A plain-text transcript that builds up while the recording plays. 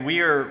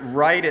We are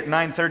right at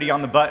 9:30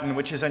 on the button,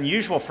 which is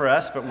unusual for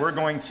us, but we're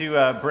going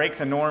to break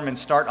the norm and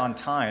start on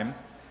time.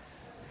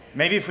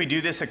 Maybe if we do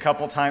this a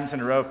couple times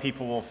in a row,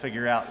 people will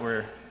figure out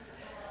we're...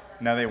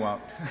 No, they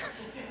won't.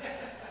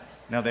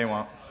 No, they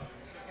won't.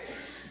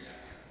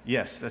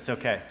 Yes, that's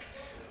okay.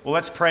 Well,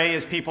 let's pray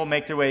as people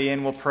make their way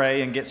in. We'll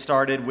pray and get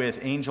started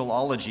with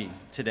Angelology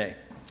today.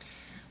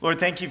 Lord,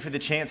 thank you for the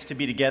chance to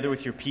be together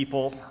with your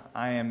people.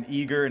 I am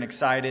eager and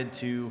excited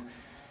to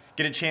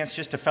get a chance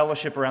just to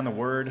fellowship around the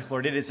Word.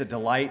 Lord, it is a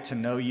delight to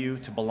know you,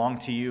 to belong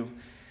to you,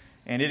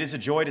 and it is a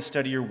joy to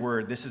study your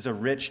Word. This is a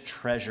rich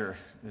treasure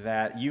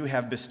that you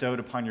have bestowed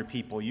upon your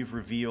people. You've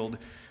revealed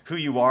who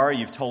you are.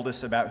 You've told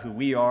us about who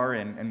we are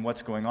and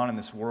what's going on in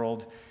this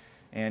world,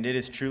 and it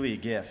is truly a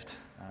gift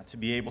to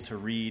be able to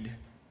read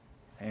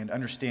and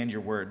understand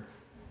your Word.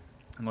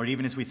 And Lord,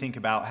 even as we think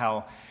about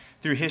how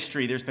through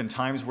history there's been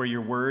times where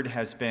your Word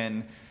has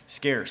been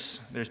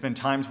scarce. There's been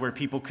times where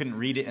people couldn't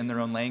read it in their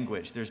own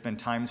language. There's been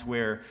times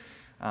where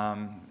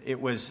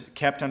it was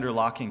kept under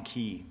lock and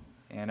key.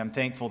 And I'm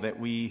thankful that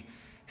we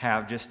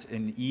have just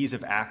an ease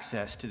of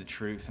access to the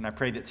truth. And I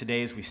pray that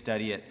today as we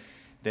study it,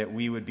 that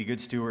we would be good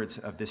stewards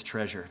of this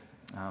treasure,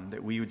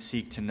 that we would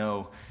seek to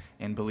know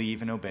and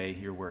believe and obey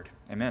your word.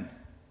 Amen.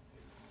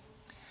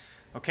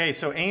 Okay,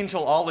 so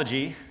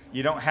angelology,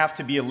 you don't have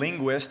to be a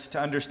linguist to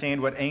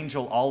understand what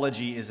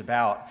angelology is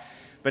about.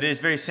 But it is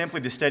very simply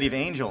the study of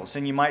angels.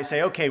 And you might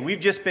say, okay, we've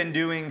just been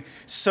doing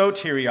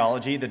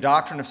soteriology, the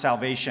doctrine of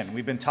salvation.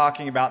 We've been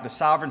talking about the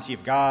sovereignty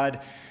of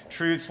God,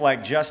 truths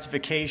like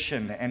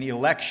justification and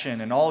election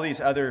and all these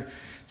other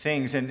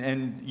things.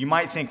 And you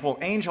might think, well,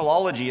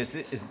 angelology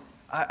is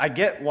I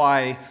get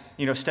why,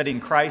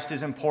 studying Christ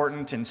is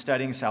important and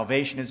studying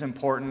salvation is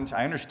important.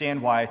 I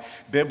understand why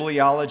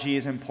bibliology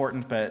is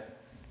important, but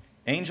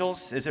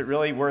angels, is it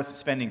really worth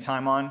spending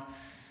time on?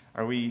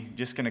 Are we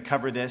just going to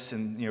cover this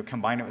and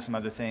combine it with some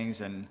other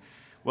things? And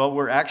well,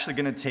 we're actually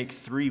going to take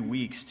 3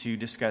 weeks to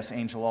discuss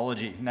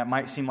angelology, and that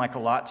might seem like a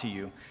lot to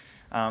you.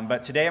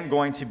 But today I'm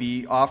going to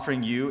be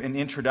offering you an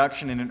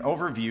introduction and an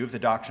overview of the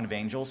doctrine of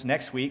angels.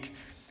 Next week,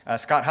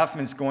 Scott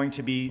Huffman is going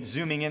to be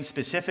zooming in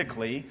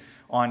specifically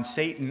on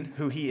Satan,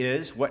 who he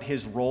is, what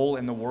his role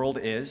in the world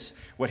is,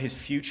 what his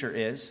future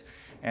is.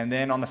 And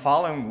then on the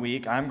following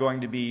week, I'm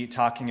going to be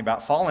talking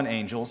about fallen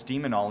angels,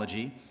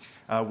 demonology.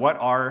 What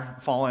are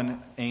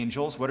fallen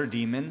angels? What are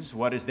demons?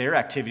 What is their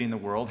activity in the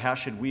world? How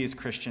should we as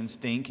Christians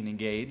think and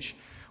engage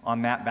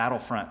on that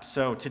battlefront?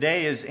 So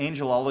today is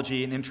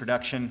angelology, an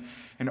introduction,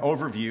 an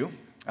overview.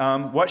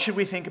 What should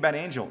we think about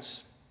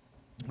angels?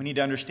 We need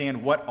to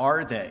understand, what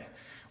are they?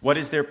 What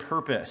is their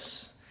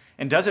purpose?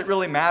 And does it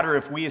really matter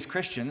if we as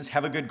Christians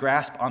have a good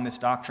grasp on this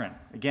doctrine?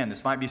 Again,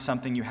 this might be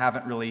something you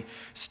haven't really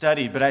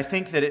studied, but I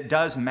think that it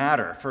does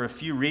matter for a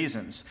few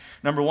reasons.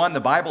 Number one,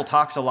 the Bible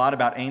talks a lot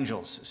about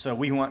angels, so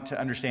we want to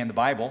understand the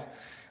Bible,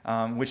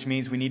 which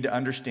means we need to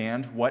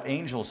understand what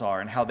angels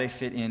are and how they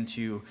fit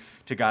into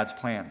God's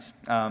plans.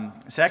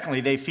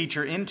 Secondly, they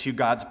feature into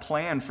God's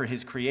plan for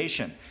his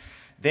creation.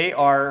 They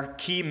are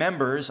key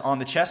members on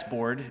the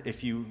chessboard,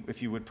 if you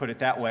would put it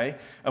that way,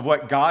 of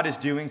what God is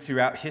doing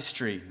throughout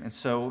history. And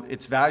so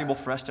it's valuable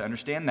for us to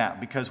understand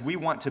that because we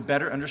want to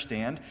better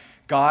understand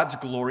God's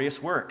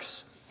glorious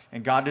works.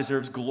 And God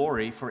deserves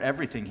glory for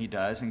everything he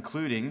does,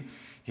 including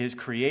his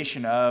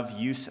creation of,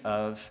 use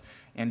of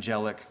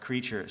angelic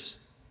creatures.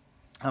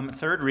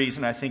 Third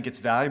reason I think it's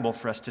valuable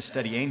for us to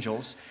study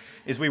angels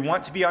is we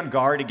want to be on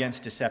guard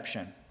against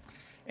deception.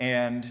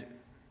 And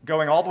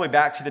going all the way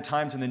back to the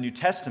times in the New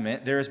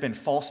Testament, there has been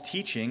false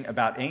teaching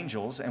about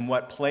angels and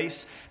what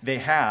place they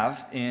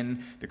have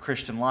in the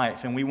Christian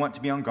life. And we want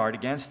to be on guard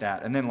against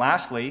that. And then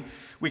lastly,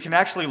 we can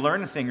actually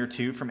learn a thing or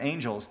two from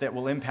angels that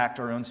will impact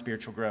our own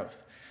spiritual growth.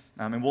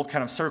 And we'll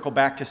kind of circle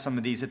back to some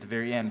of these at the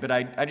very end. But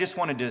I just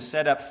wanted to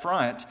set up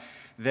front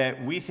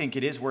that we think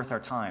it is worth our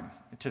time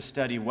to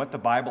study what the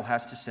Bible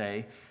has to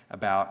say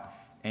about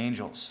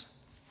angels.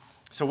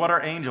 So what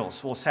are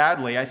angels? Well,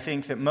 sadly, I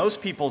think that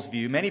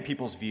many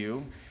people's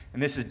view,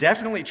 and this is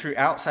definitely true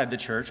outside the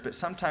church, but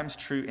sometimes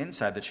true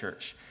inside the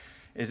church,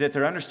 is that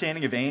their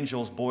understanding of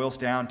angels boils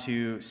down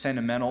to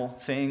sentimental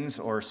things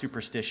or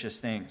superstitious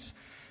things.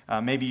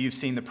 Maybe you've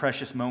seen the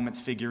Precious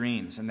Moments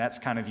figurines, and that's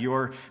kind of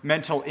your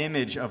mental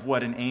image of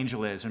what an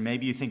angel is. Or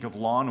maybe you think of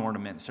lawn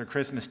ornaments or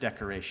Christmas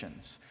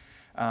decorations.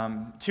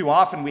 Too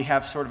often we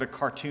have sort of a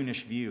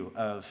cartoonish view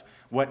of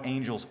what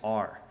angels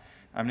are.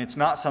 I mean, it's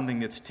not something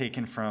that's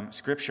taken from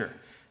Scripture.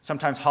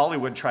 Sometimes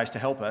Hollywood tries to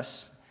help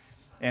us,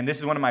 and this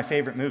is one of my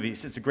favorite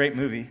movies. It's a great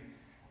movie.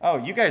 Oh,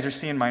 you guys are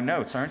seeing my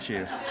notes, aren't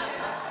you?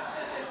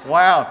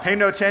 Wow, pay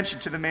no attention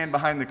to the man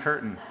behind the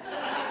curtain.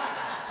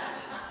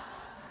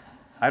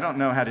 I don't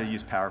know how to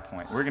use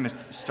PowerPoint. We're going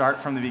to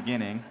start from the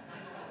beginning.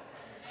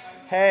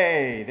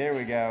 Hey, there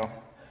we go.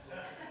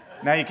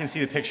 Now you can see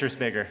the pictures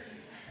bigger.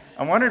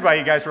 I wondered why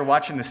you guys were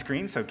watching the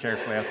screen so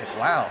carefully. I was like,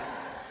 wow,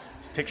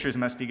 these pictures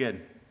must be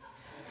good.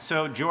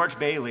 So George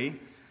Bailey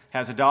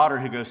has a daughter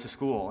who goes to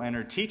school, and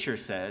her teacher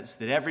says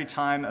that every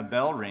time a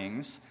bell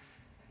rings,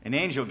 an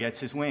angel gets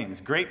his wings.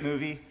 Great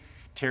movie,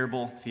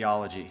 terrible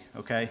theology,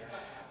 okay?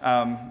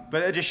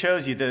 But it just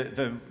shows you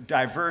the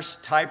diverse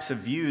types of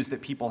views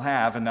that people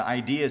have and the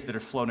ideas that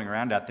are floating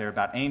around out there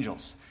about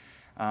angels.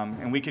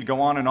 And we could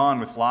go on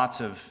with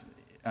lots of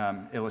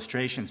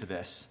illustrations of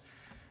this.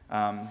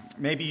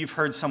 Maybe you've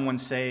heard someone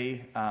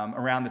say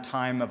around the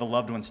time of a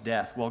loved one's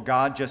death, well,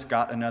 God just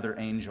got another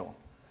angel.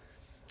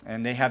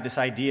 And they have this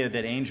idea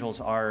that angels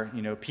are,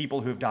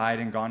 people who have died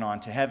and gone on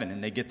to heaven,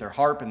 and they get their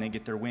harp and they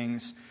get their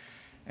wings,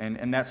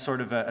 and that's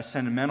sort of a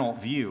sentimental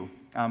view.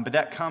 But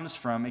that comes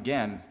from,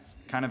 again,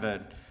 kind of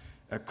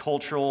a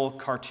cultural,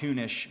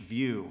 cartoonish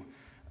view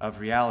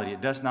of reality.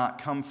 It does not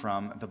come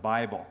from the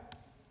Bible.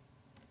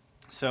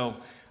 So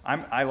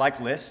I like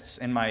lists,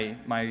 and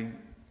my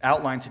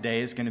outline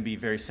today is going to be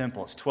very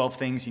simple. It's 12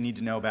 things you need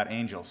to know about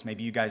angels.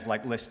 Maybe you guys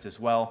like lists as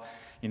well,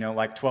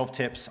 like 12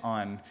 tips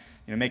on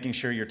making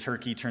sure your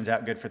turkey turns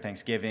out good for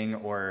Thanksgiving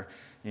or,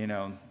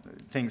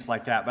 things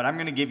like that. But I'm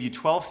going to give you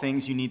 12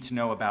 things you need to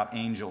know about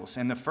angels.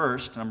 And the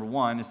first, number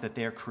one, is that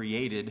they are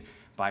created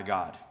by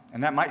God.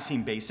 And that might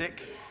seem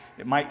basic.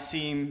 It might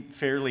seem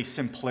fairly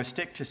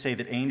simplistic to say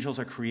that angels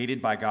are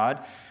created by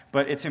God.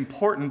 But it's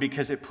important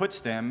because it puts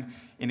them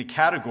in a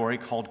category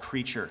called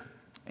creature.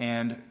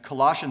 And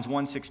Colossians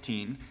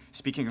 1:16,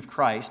 speaking of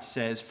Christ,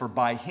 says, "For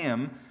by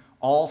him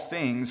all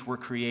things were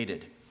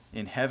created,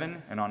 in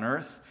heaven and on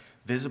earth,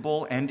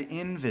 visible and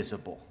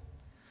invisible,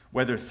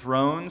 whether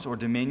thrones or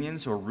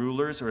dominions or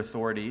rulers or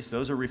authorities."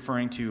 Those are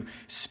referring to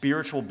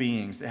spiritual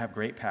beings that have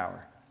great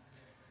power.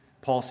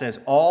 Paul says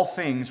all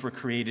things were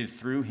created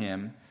through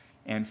him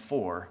and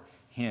for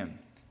him.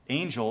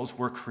 Angels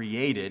were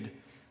created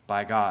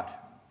by God.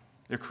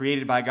 They're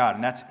created by God,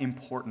 and that's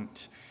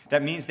important.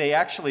 That means they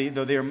actually,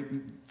 though they're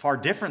far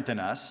different than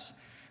us,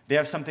 they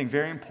have something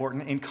very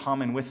important in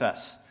common with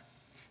us,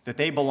 that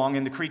they belong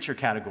in the creature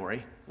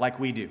category like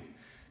we do.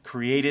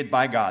 Created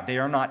by God. They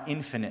are not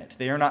infinite.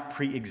 They are not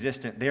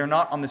pre-existent. They are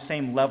not on the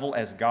same level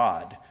as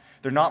God.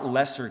 They're not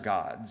lesser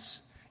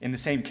gods in the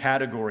same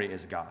category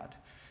as God.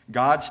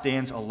 God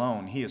stands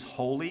alone. He is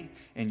holy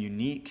and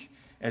unique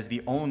as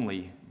the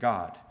only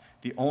God,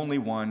 the only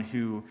one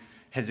who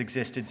has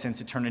existed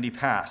since eternity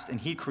past.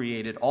 And he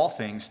created all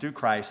things through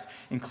Christ,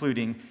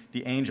 including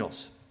the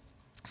angels.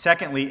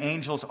 Secondly,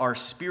 angels are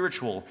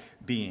spiritual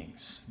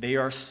beings. They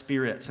are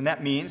spirits. And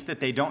that means that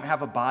they don't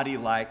have a body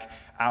like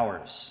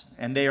ours.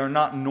 And they are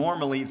not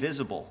normally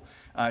visible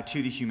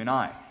to the human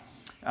eye.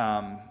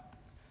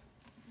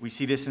 We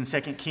see this in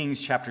 2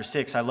 Kings chapter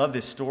 6. I love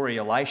this story.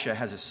 Elisha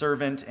has a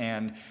servant,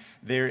 and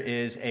there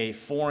is a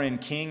foreign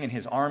king and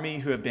his army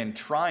who have been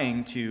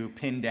trying to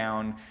pin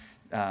down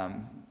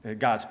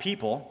God's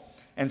people.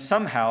 And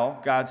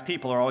somehow, God's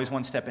people are always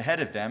one step ahead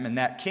of them, and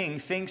that king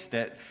thinks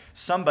that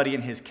somebody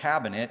in his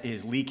cabinet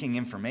is leaking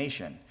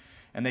information.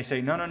 And they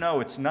say, no,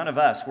 it's none of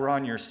us. We're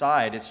on your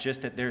side. It's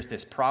just that there's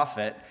this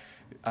prophet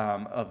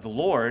of the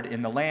Lord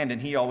in the land,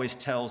 and he always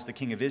tells the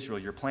king of Israel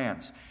your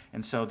plans.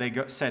 And so they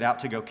set out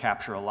to go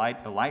capture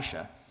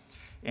Elisha.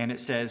 And it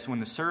says, when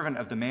the servant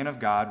of the man of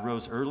God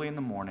rose early in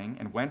the morning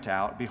and went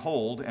out,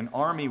 behold, an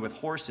army with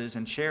horses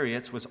and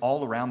chariots was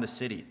all around the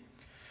city.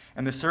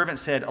 And the servant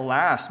said,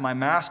 "Alas, my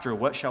master,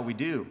 what shall we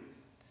do?"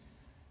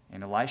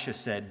 And Elisha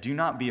said, "Do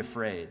not be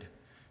afraid,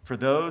 for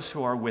those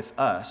who are with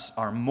us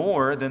are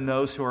more than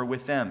those who are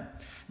with them."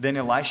 Then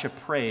Elisha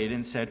prayed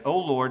and said, "O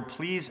Lord,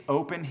 please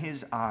open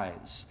his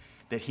eyes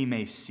that he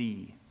may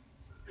see."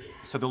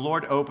 So the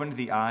Lord opened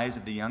the eyes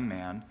of the young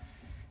man,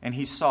 and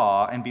he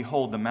saw, and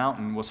behold, the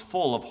mountain was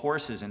full of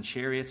horses and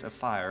chariots of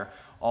fire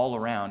all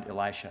around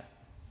Elisha.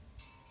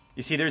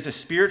 You see, there's a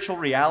spiritual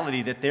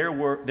reality that there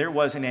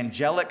was an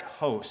angelic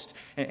host,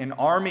 an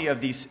army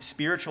of these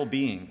spiritual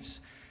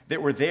beings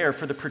that were there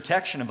for the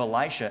protection of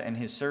Elisha and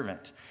his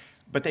servant,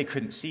 but they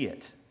couldn't see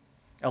it.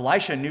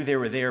 Elisha knew they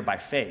were there by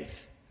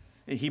faith.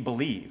 He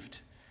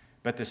believed,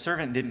 but the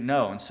servant didn't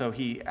know, and so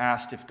he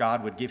asked if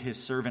God would give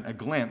his servant a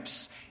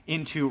glimpse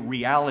into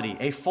reality,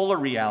 a fuller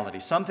reality,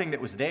 something that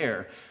was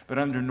there, but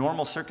under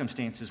normal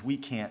circumstances, we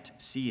can't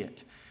see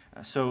it.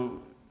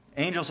 So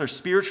angels are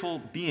spiritual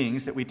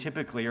beings that we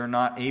typically are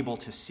not able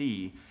to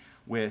see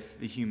with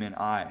the human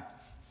eye.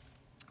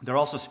 They're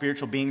also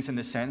spiritual beings in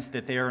the sense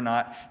that they are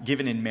not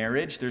given in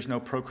marriage. There's no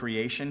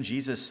procreation.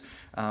 Jesus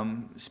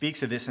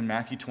speaks of this in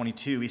Matthew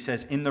 22. He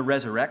says, "In the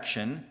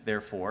resurrection,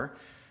 therefore,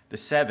 the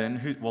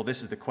seven,"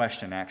 this is the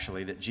question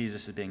actually that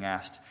Jesus is being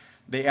asked.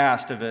 They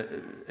asked of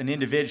an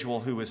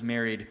individual who was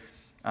married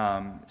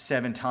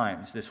 7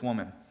 times, this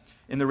woman.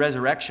 "In the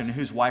resurrection,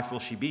 whose wife will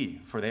she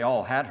be? For they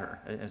all had her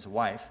as a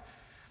wife."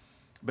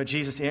 But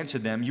Jesus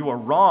answered them, "You are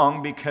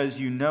wrong because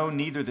you know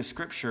neither the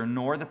Scripture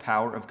nor the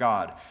power of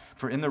God.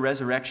 For in the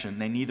resurrection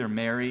they neither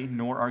marry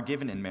nor are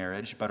given in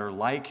marriage, but are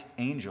like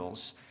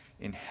angels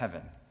in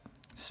heaven."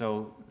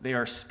 So they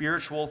are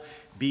spiritual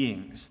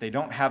beings. They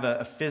don't have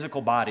a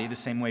physical body the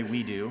same way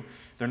we do.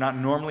 They're not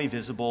normally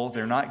visible.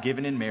 They're not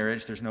given in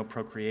marriage. There's no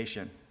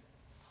procreation.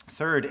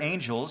 Third,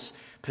 angels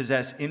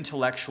possess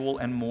intellectual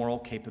and moral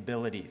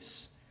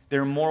capabilities.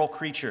 They're moral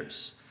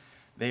creatures.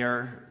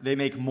 They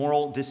make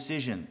moral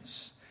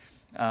decisions,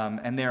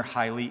 and they're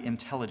highly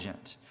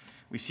intelligent.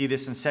 We see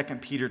this in 2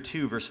 Peter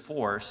 2, verse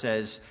 4,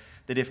 says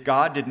that if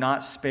God did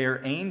not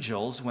spare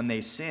angels when they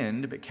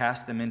sinned, but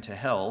cast them into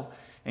hell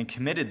and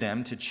committed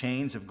them to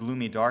chains of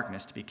gloomy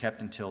darkness to be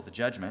kept until the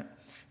judgment.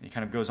 And he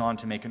kind of goes on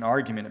to make an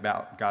argument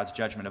about God's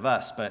judgment of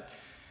us. But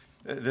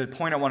the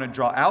point I want to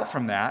draw out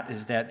from that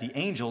is that the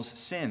angels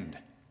sinned.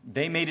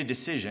 They made a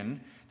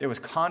decision that was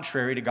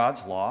contrary to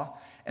God's law,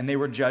 and they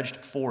were judged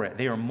for it.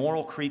 They are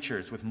moral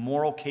creatures with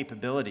moral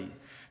capability.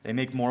 They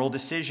make moral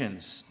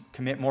decisions,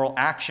 commit moral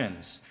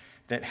actions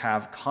that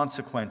have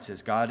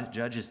consequences. God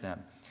judges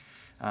them.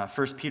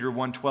 1 Peter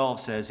 1:12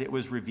 says, "It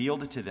was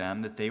revealed to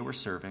them that they were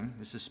serving,"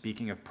 this is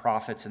speaking of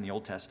prophets in the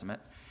Old Testament,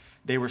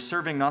 "they were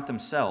serving not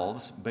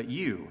themselves, but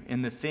you,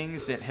 in the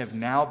things that have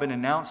now been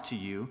announced to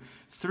you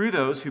through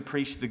those who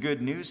preached the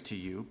good news to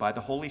you by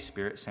the Holy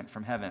Spirit sent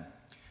from heaven."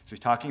 So he's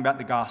talking about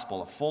the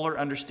gospel, a fuller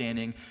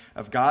understanding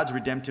of God's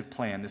redemptive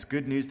plan, this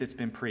good news that's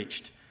been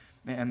preached,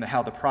 and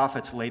how the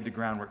prophets laid the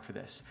groundwork for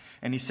this.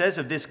 And he says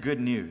of this good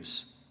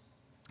news,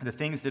 the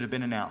things that have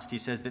been announced, he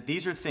says that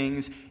these are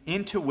things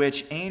into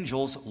which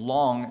angels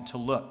long to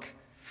look.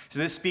 So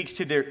this speaks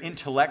to their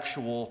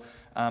intellectual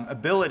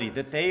ability,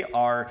 that they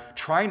are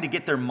trying to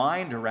get their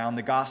mind around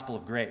the gospel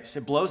of grace.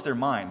 It blows their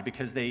mind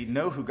because they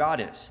know who God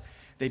is.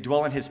 They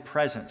dwell in his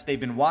presence. They've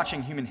been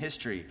watching human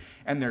history,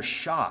 and they're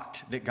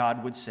shocked that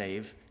God would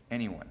save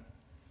anyone.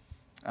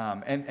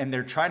 And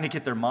they're trying to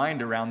get their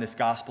mind around this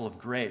gospel of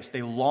grace.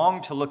 They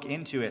long to look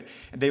into it.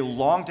 And they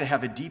long to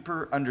have a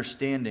deeper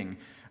understanding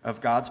of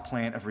God's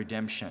plan of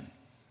redemption.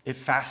 It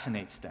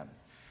fascinates them.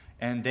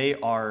 And they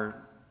are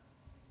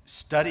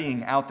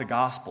studying out the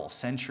gospel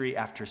century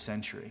after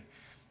century,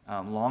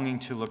 longing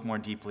to look more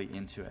deeply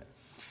into it.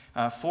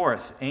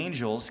 Fourth,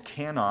 angels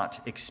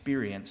cannot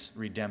experience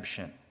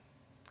redemption.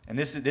 And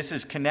this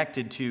is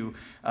connected to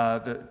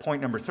the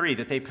point number 3,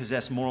 that they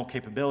possess moral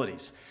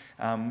capabilities.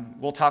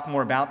 We'll talk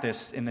more about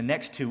this in the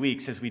next 2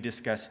 weeks as we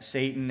discuss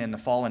Satan and the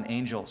fallen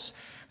angels.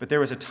 But there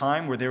was a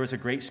time where there was a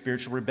great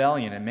spiritual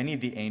rebellion, and many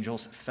of the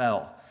angels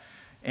fell.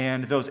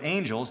 And those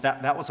angels,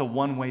 that was a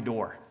one-way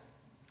door.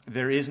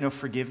 There is no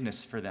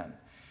forgiveness for them.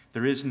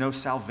 There is no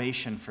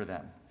salvation for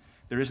them.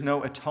 There is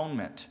no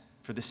atonement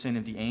for the sin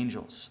of the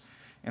angels.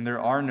 And there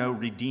are no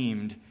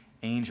redeemed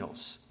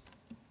angels.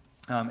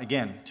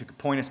 Again, to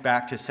point us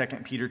back to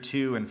 2 Peter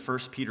 2 and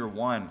 1 Peter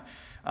 1,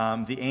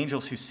 the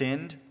angels who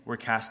sinned were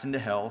cast into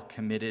hell,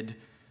 committed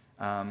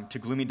to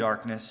gloomy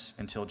darkness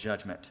until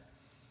judgment.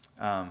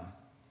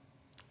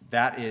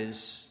 That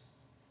is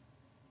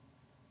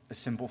a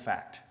simple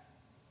fact.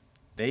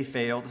 They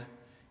failed,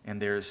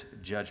 and there's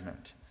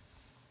judgment.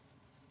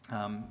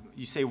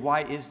 You say,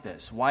 why is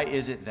this? Why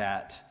is it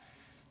that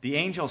the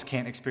angels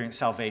can't experience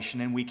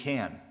salvation and we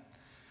can?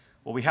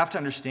 Well, we have to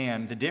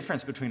understand the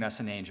difference between us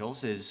and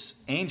angels is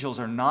angels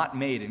are not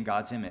made in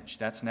God's image.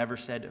 That's never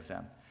said of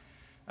them.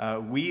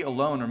 We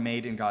alone are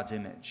made in God's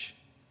image.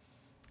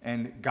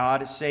 And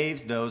God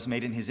saves those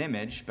made in his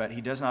image, but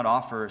he does not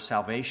offer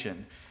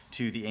salvation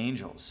to the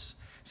angels.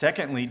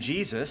 Secondly,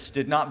 Jesus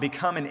did not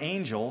become an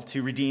angel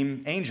to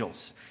redeem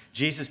angels.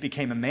 Jesus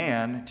became a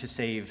man to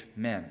save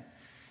men.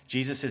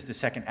 Jesus is the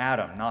second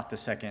Adam, not the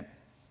second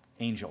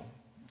angel.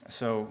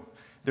 So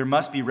there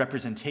must be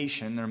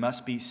representation, there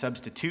must be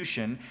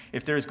substitution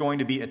if there's going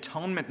to be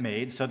atonement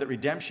made so that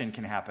redemption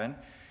can happen,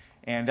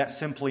 and that's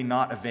simply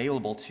not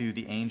available to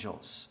the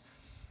angels.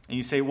 And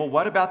you say, well,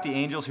 what about the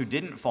angels who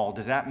didn't fall?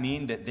 Does that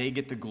mean that they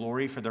get the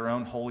glory for their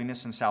own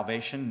holiness and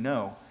salvation?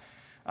 No.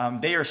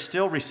 They are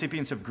still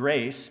recipients of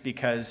grace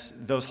because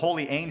those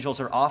holy angels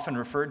are often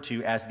referred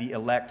to as the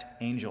elect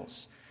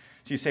angels.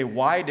 So you say,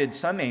 why did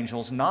some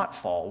angels not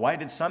fall? Why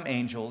did some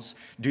angels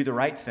do the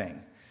right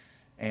thing?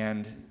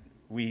 And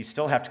we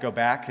still have to go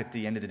back at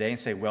the end of the day and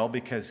say, well,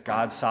 because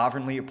God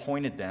sovereignly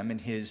appointed them in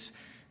his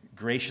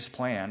gracious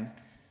plan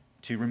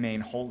to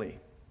remain holy.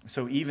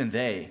 So even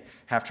they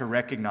have to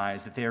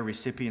recognize that they are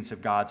recipients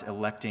of God's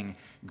electing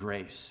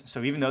grace.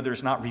 So even though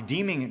there's not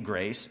redeeming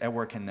grace at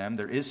work in them,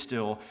 there is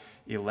still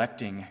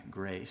electing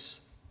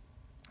grace.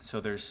 So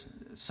there's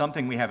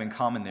something we have in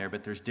common there,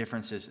 but there's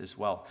differences as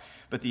well.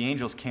 But the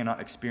angels cannot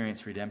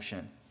experience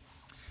redemption.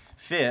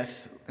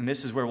 Fifth, and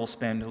this is where we'll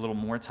spend a little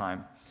more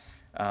time,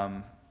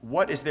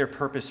 what is their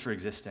purpose for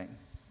existing?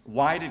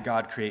 Why did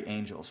God create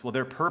angels? Well,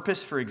 their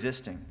purpose for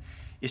existing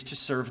is to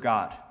serve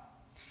God.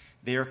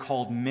 They are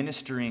called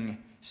ministering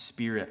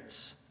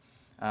spirits,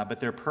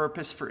 but their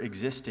purpose for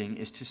existing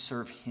is to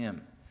serve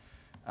him.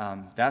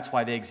 That's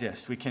why they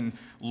exist. We can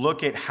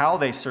look at how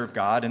they serve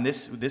God, and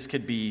this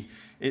could be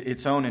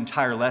its own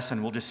entire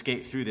lesson. We'll just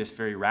skate through this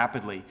very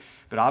rapidly.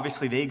 But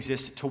obviously they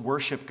exist to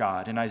worship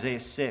God. In Isaiah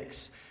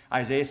 6,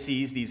 Isaiah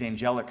sees these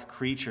angelic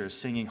creatures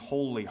singing,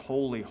 "Holy,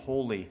 holy,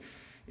 holy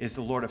is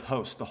the Lord of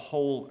hosts. The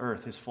whole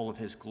earth is full of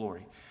his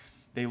glory."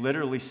 They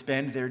literally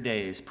spend their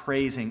days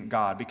praising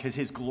God because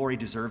his glory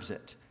deserves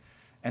it.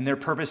 And their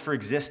purpose for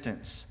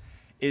existence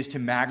is to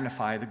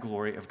magnify the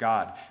glory of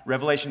God.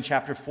 Revelation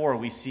chapter 4,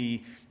 we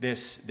see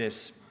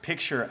this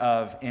picture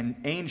of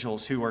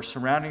angels who are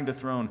surrounding the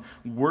throne,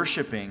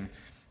 worshiping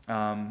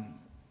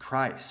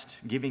Christ,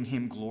 giving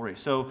him glory.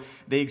 So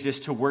they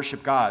exist to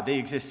worship God. They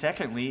exist,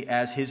 secondly,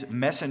 as his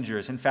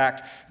messengers. In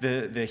fact,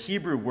 the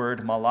Hebrew word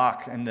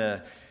malach and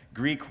the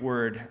Greek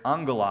word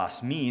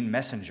angelos mean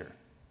messenger.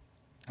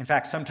 In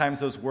fact, sometimes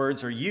those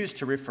words are used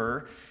to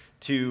refer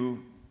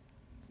to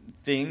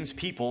things,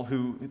 people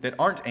that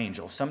aren't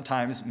angels.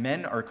 Sometimes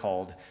men are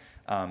called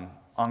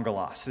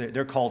angelos.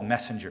 They're called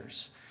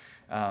messengers.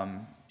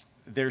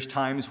 There's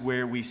times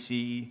where we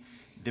see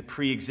the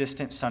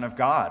pre-existent Son of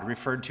God,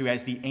 referred to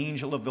as the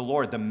angel of the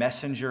Lord, the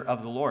messenger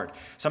of the Lord.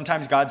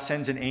 Sometimes God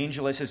sends an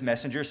angel as his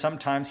messenger.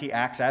 Sometimes he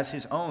acts as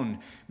his own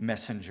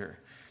messenger.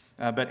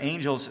 But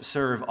angels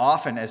serve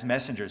often as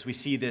messengers. We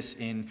see this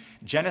in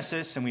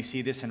Genesis, and we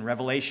see this in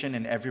Revelation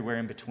and everywhere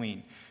in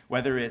between.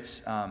 Whether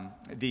it's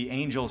the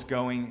angels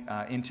going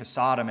into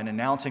Sodom and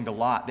announcing to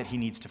Lot that he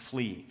needs to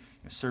flee,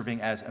 serving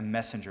as a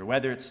messenger.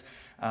 Whether it's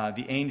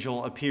the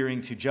angel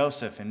appearing to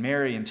Joseph and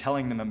Mary and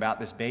telling them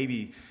about this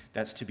baby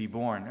that's to be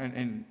born.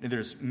 And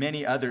there's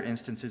many other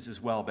instances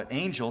as well. But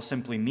angel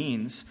simply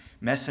means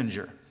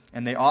messenger.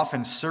 And they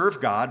often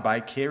serve God by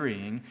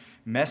carrying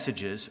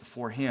messages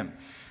for him.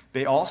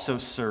 They also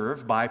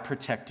serve by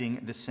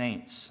protecting the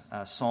saints.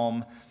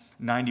 Psalm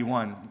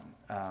 91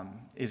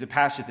 is a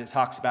passage that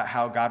talks about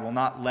how God will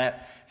not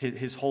let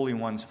his holy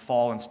ones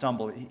fall and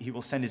stumble. He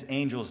will send his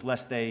angels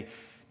lest they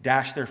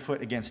dash their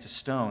foot against a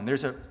stone.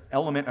 There's an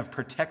element of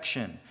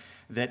protection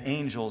that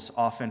angels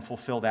often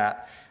fulfill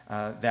that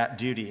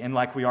duty. And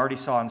like we already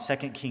saw in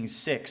 2 Kings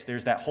 6,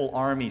 there's that whole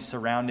army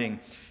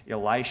surrounding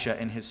Elisha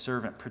and his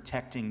servant,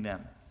 protecting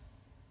them.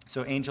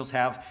 So angels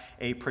have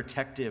a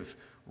protective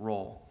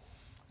role.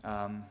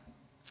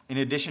 In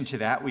addition to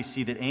that, we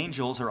see that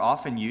angels are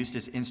often used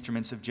as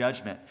instruments of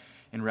judgment.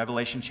 In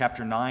Revelation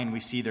chapter 9, we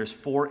see there's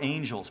 4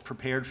 angels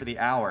prepared for the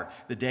hour,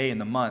 the day, and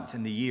the month,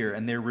 and the year,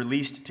 and they're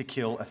released to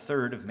kill a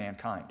third of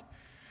mankind.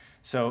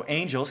 So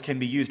angels can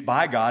be used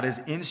by God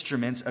as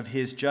instruments of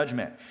his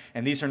judgment.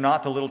 And these are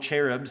not the little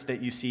cherubs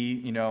that you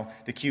see,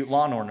 the cute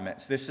lawn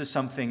ornaments. This is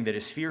something that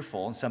is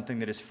fearful and something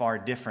that is far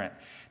different.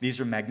 These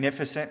are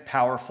magnificent,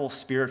 powerful,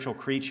 spiritual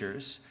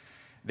creatures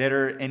that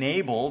are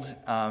enabled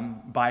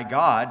by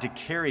God to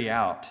carry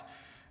out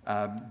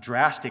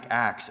drastic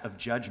acts of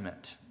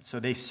judgment. So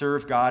they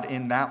serve God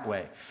in that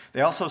way.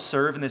 They also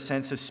serve in the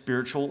sense of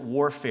spiritual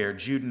warfare.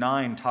 Jude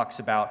 9 talks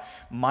about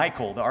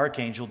Michael, the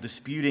archangel,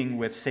 disputing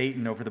with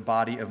Satan over the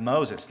body of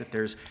Moses, that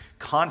there's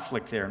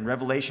conflict there. In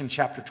Revelation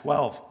chapter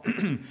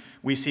 12,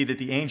 we see that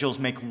the angels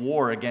make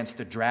war against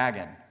the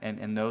dragon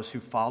and those who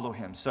follow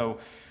him. So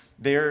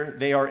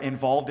they are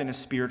involved in a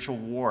spiritual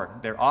war.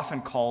 They're often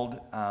called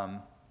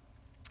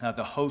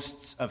the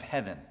hosts of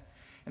heaven.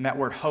 And that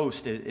word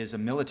host is a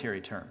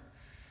military term.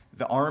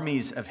 The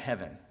armies of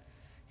heaven.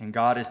 And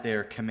God is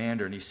their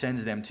commander, and he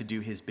sends them to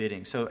do his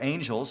bidding. So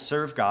angels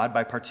serve God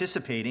by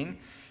participating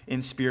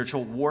in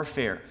spiritual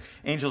warfare.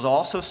 Angels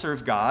also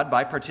serve God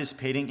by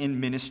participating in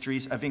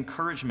ministries of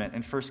encouragement.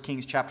 In 1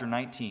 Kings chapter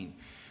 19,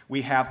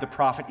 we have the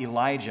prophet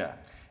Elijah,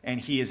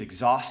 and he is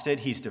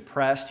exhausted, he's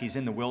depressed, he's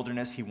in the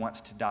wilderness, he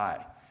wants to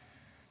die.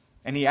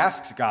 And he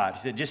asks God, he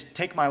said, just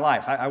take my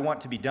life, I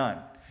want to be done.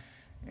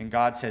 And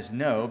God says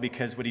no,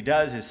 because what he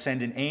does is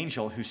send an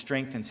angel who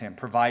strengthens him,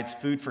 provides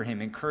food for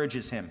him,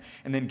 encourages him,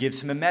 and then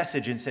gives him a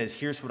message and says,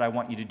 here's what I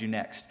want you to do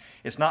next.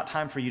 It's not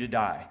time for you to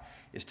die.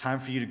 It's time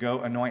for you to go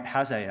anoint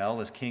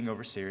Hazael as king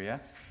over Syria.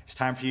 It's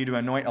time for you to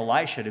anoint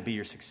Elisha to be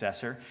your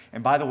successor.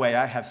 And by the way,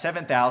 I have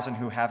 7,000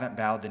 who haven't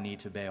bowed the knee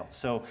to Baal.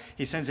 So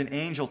he sends an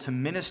angel to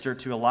minister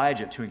to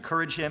Elijah, to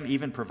encourage him,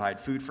 even provide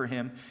food for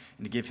him,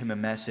 and to give him a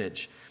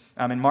message.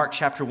 In Mark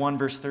chapter 1,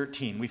 verse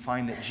 13, we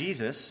find that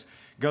Jesus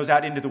goes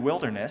out into the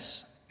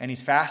wilderness, and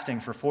he's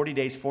fasting for 40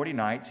 days, 40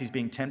 nights. He's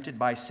being tempted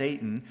by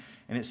Satan,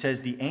 and it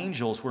says the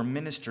angels were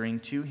ministering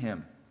to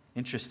him.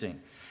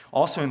 Interesting.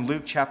 Also in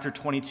Luke chapter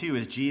 22,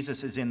 as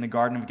Jesus is in the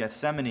Garden of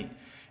Gethsemane,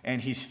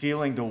 and he's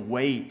feeling the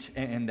weight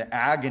and the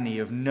agony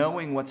of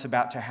knowing what's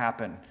about to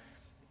happen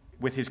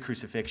with his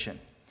crucifixion.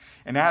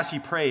 And as he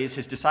prays,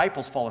 his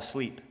disciples fall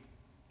asleep.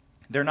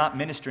 They're not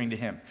ministering to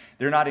him.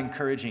 They're not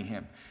encouraging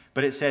him.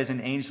 But it says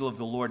an angel of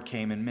the Lord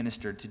came and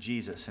ministered to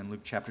Jesus in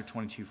Luke chapter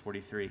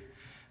 22:43.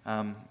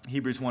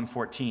 Hebrews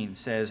 1:14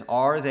 says,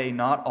 are they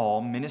not all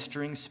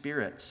ministering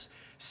spirits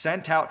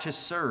sent out to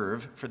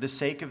serve for the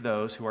sake of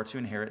those who are to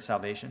inherit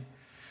salvation?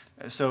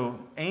 So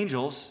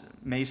angels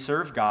may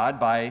serve God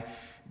by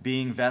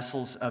being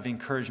vessels of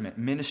encouragement,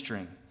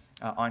 ministering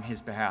on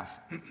his behalf.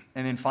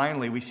 And then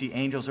finally, we see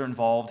angels are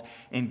involved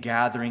in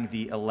gathering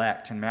the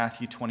elect. In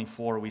Matthew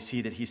 24, we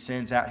see that he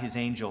sends out his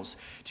angels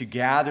to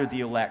gather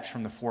the elect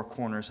from the 4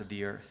 corners of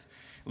the earth.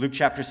 Luke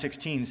chapter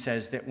 16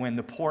 says that when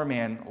the poor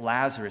man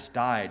Lazarus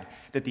died,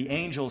 that the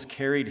angels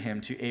carried him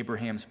to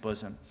Abraham's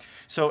bosom.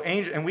 So,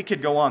 and we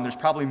could go on. There's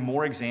probably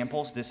more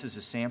examples. This is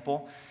a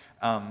sample.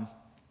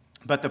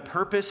 But the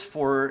purpose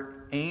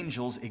for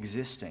angels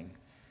existing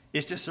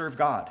is to serve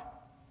God.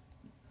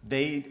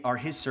 They are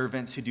his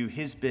servants who do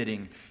his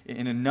bidding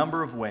in a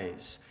number of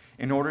ways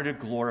in order to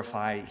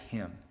glorify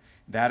him.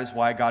 That is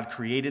why God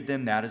created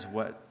them. That is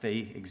what they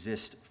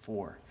exist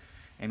for.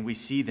 And we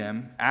see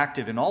them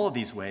active in all of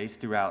these ways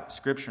throughout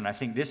Scripture. And I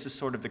think this is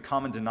sort of the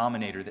common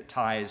denominator that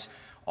ties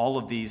all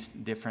of these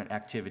different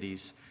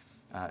activities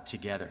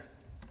together.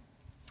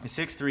 The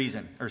sixth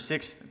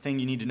thing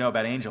you need to know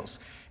about angels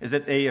is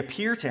that they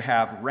appear to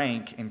have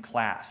rank and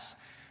class.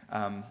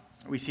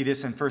 We see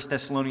this in 1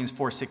 Thessalonians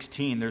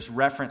 4:16. There's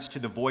reference to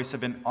the voice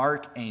of an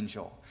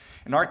archangel.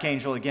 An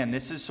archangel, again,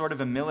 this is sort of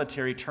a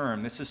military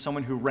term. This is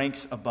someone who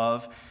ranks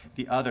above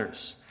the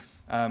others.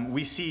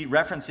 We see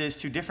references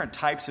to different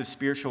types of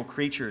spiritual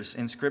creatures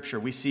in Scripture.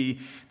 We see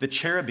the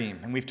cherubim,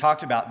 and we've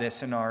talked about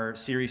this in our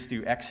series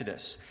through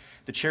Exodus.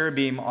 The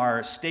cherubim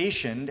are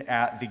stationed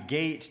at the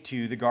gate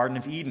to the Garden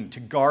of Eden to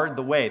guard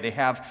the way. They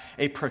have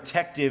a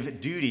protective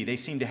duty. They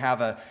seem to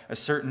have a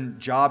certain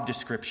job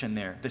description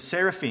there. The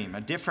seraphim, a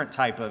different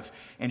type of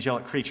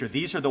angelic creature.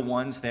 These are the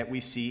ones that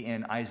we see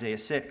in Isaiah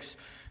 6,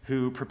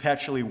 who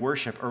perpetually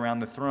worship around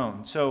the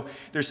throne. So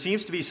there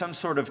seems to be some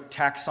sort of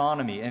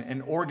taxonomy,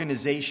 an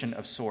organization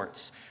of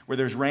sorts, where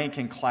there's rank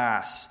and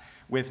class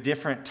with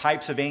different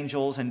types of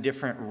angels and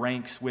different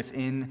ranks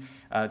within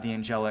the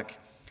angelic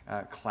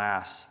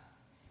class.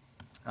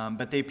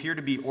 But they appear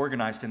to be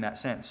organized in that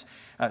sense.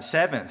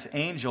 Seventh,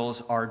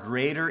 angels are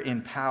greater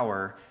in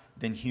power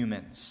than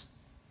humans.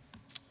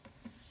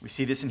 We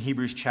see this in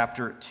Hebrews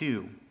chapter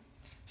 2.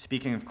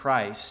 Speaking of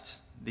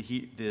Christ,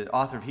 the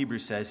author of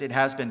Hebrews says, "It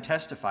has been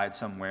testified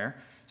somewhere,"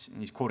 and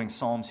he's quoting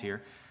Psalms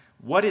here,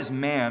 "What is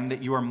man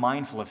that you are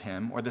mindful of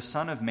him, or the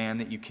son of man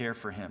that you care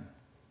for him?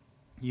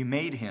 You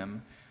made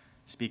him,"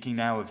 speaking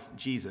now of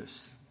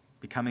Jesus,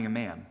 becoming a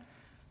man,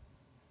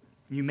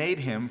 "you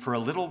made him for a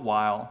little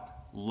while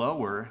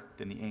lower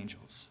than the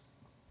angels."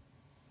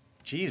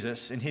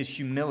 Jesus, in his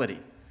humility,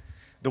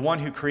 the one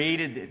who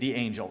created the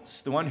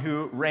angels, the one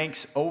who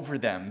ranks over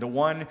them, the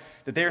one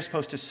that they're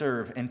supposed to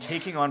serve, and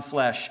taking on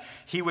flesh,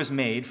 he was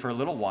made for a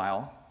little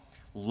while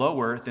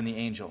lower than the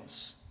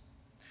angels.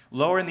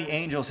 Lower than the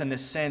angels in the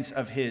sense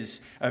of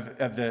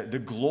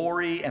the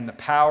glory and the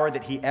power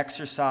that he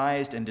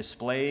exercised and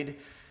displayed.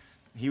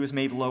 He was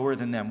made lower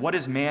than them. What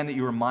is man that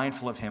you are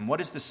mindful of him? What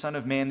is the Son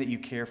of Man that you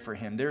care for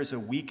him? There is a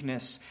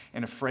weakness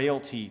and a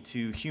frailty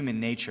to human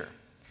nature.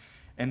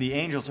 And the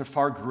angels are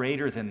far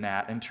greater than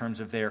that in terms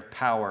of their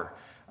power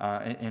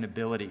and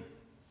ability.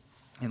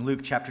 In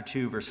Luke chapter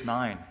 2, verse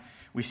 9,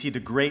 we see the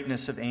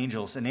greatness of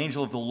angels. An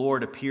angel of the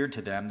Lord appeared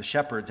to them, the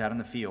shepherds out in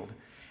the field,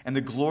 and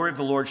the glory of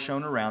the Lord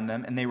shone around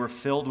them, and they were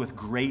filled with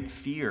great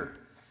fear.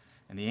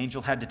 And the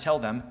angel had to tell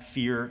them,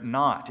 "Fear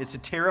not." It's a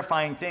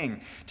terrifying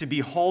thing to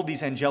behold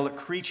these angelic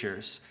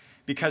creatures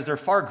because they're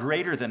far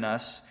greater than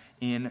us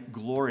in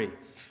glory.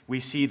 We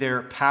see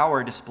their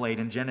power displayed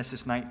in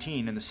Genesis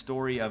 19 in the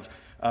story of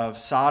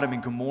Sodom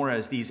and Gomorrah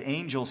as these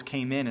angels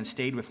came in and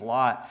stayed with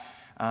Lot.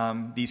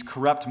 These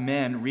corrupt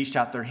men reached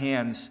out their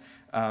hands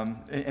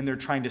and they're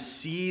trying to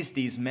seize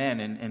these men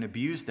and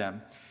abuse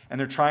them. And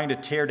they're trying to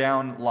tear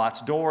down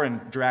Lot's door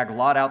and drag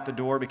Lot out the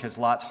door because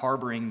Lot's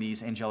harboring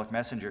these angelic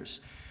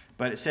messengers.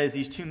 But it says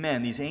these two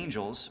men, these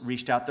angels,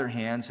 reached out their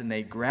hands and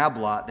they grab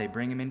Lot, they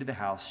bring him into the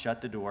house,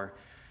 shut the door.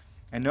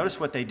 And notice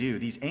what they do.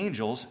 These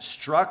angels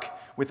struck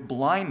with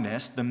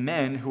blindness the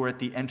men who were at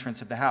the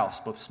entrance of the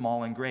house, both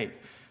small and great,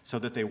 so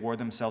that they wore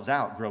themselves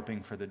out,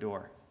 groping for the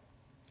door.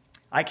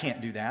 I can't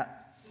do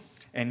that,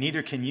 and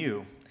neither can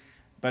you,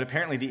 but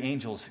apparently the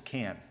angels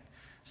can.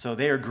 So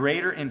they are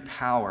greater in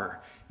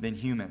power than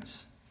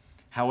humans.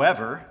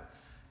 However,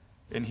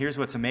 and here's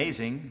what's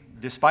amazing,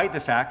 despite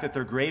the fact that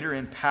they're greater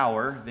in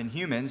power than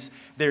humans,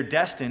 they're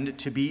destined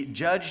to be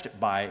judged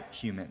by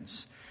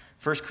humans.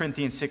 1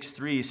 Corinthians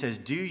 6:3 says,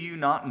 "Do you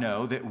not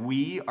know that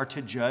we are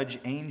to judge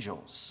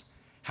angels?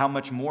 How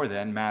much more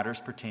then matters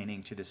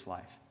pertaining to this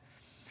life?"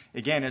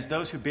 Again, as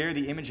those who bear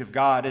the image of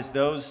God, as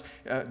those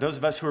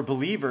of us who are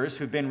believers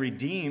who've been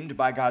redeemed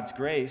by God's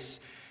grace,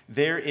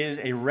 there is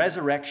a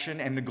resurrection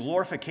and a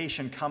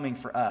glorification coming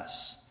for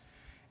us.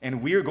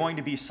 And we are going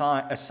to be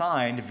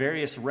assigned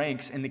various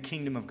ranks in the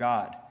kingdom of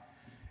God.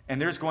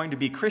 And there's going to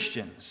be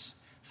Christians,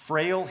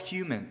 frail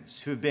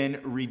humans who've been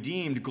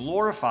redeemed,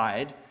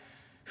 glorified,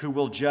 who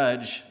will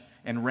judge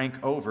and rank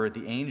over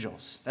the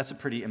angels. That's a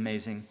pretty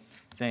amazing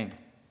thing.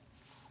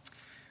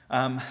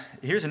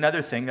 Here's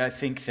another thing that I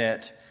think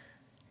that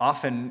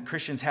often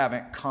Christians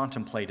haven't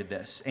contemplated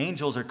this.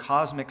 Angels are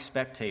cosmic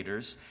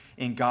spectators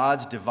in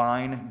God's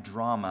divine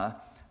drama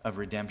of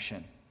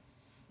redemption.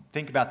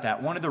 Think about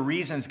that. One of the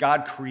reasons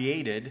God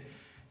created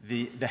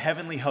the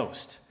heavenly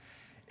host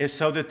is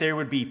so that there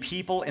would be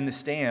people in the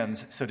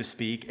stands, so to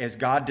speak, as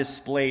God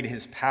displayed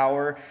his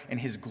power and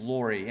his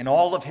glory in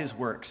all of his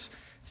works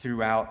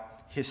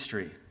throughout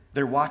history.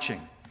 They're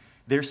watching.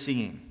 They're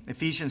seeing.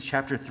 Ephesians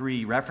chapter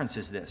 3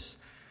 references this.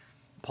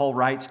 Paul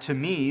writes, "To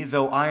me,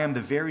 though I am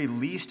the very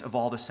least of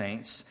all the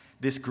saints,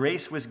 this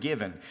grace was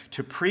given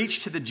to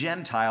preach to the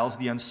Gentiles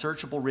the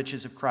unsearchable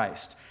riches of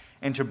Christ,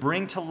 and to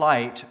bring to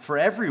light for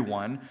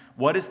everyone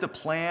what is the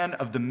plan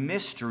of the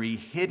mystery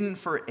hidden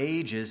for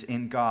ages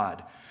in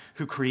God,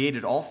 who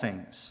created all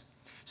things,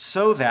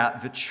 so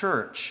that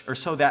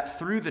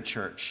through the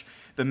church,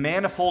 the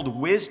manifold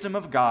wisdom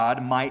of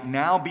God might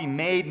now be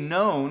made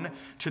known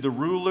to the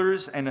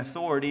rulers and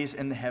authorities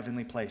in the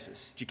heavenly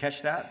places. Did you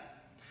catch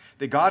that?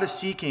 That God is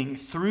seeking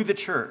through the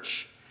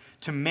church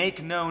to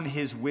make known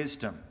his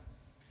wisdom,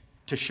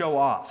 to show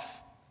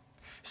off,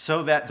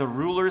 so that the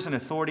rulers and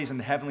authorities in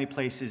the heavenly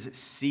places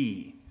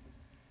see,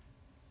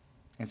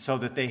 and so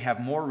that they have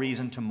more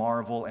reason to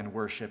marvel and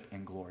worship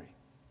in glory.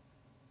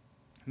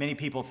 Many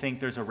people think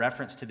there's a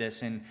reference to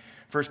this in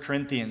 1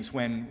 Corinthians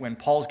when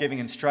Paul's giving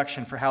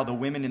instruction for how the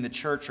women in the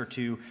church are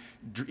to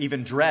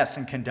even dress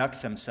and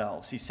conduct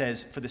themselves. He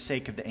says, for the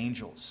sake of the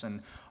angels.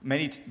 And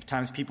many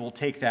times people will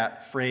take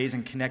that phrase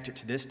and connect it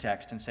to this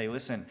text and say,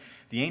 listen,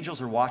 the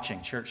angels are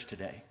watching church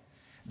today.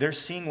 They're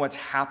seeing what's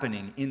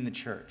happening in the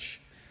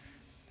church.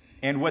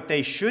 And what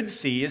they should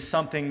see is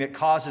something that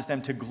causes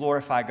them to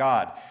glorify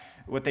God.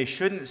 What they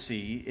shouldn't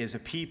see is a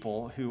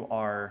people who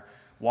are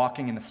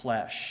walking in the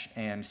flesh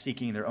and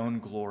seeking their own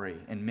glory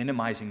and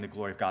minimizing the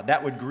glory of God.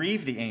 That would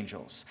grieve the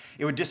angels.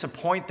 It would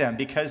disappoint them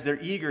because they're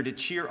eager to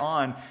cheer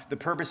on the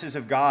purposes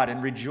of God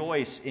and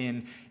rejoice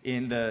in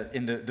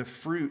the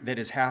fruit that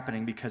is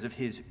happening because of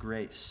his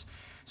grace.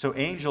 So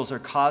angels are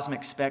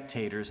cosmic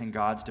spectators in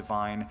God's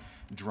divine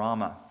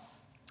drama.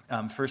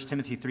 1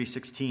 Timothy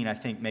 3:16, I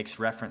think, makes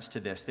reference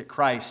to this, that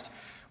Christ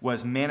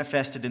was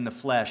manifested in the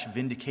flesh,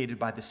 vindicated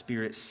by the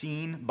Spirit,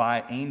 seen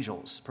by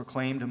angels,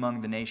 proclaimed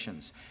among the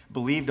nations,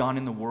 believed on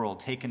in the world,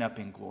 taken up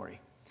in glory.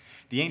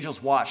 The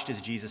angels watched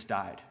as Jesus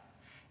died,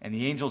 and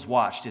the angels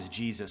watched as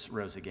Jesus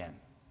rose again.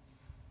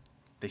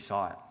 They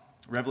saw it.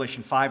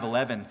 Revelation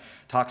 5:11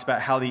 talks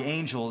about how the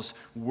angels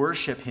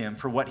worship him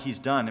for what he's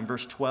done. In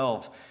verse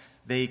 12,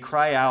 they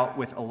cry out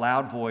with a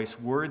loud voice,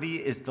 "Worthy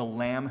is the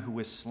Lamb who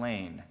was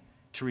slain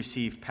to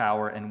receive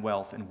power and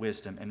wealth and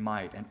wisdom and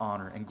might and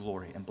honor and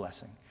glory and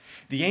blessing."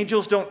 The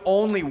angels don't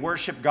only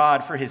worship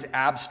God for his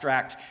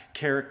abstract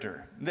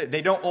character.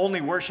 They don't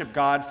only worship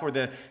God for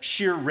the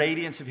sheer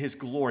radiance of his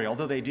glory,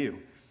 although they do.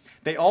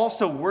 They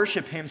also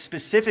worship him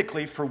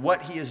specifically for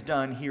what he has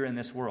done here in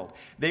this world.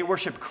 They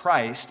worship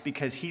Christ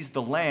because he's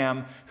the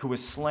Lamb who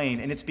was slain,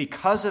 and it's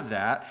because of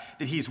that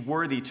he's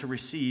worthy to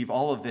receive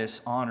all of this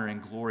honor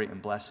and glory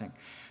and blessing.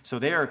 So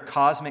they are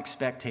cosmic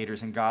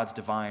spectators in God's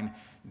divine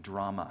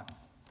drama.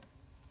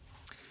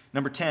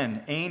 Number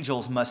 10,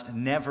 angels must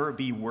never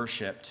be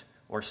worshipped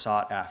or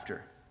sought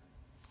after.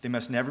 They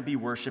must never be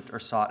worshipped or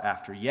sought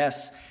after.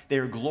 Yes, they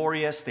are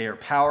glorious, they are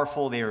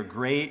powerful, they are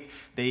great.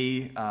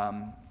 They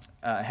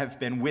have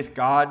been with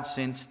God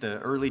since the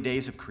early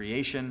days of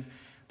creation,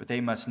 but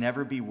they must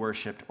never be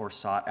worshipped or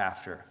sought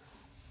after.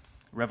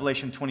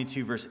 Revelation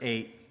 22, verse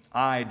 8,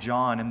 I,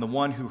 John, am the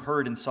one who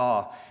heard and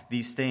saw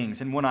these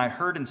things. And when I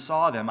heard and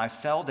saw them, I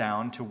fell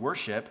down to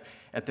worship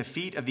at the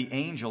feet of the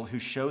angel who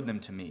showed them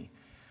to me.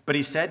 But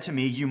he said to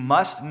me, you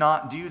must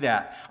not do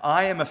that.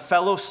 I am a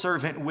fellow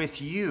servant with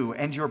you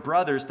and your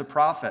brothers, the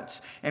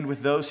prophets, and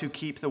with those who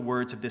keep the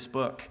words of this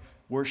book.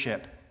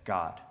 Worship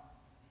God.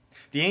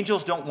 The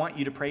angels don't want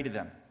you to pray to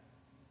them.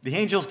 The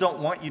angels don't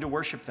want you to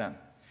worship them.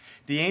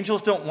 The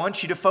angels don't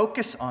want you to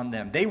focus on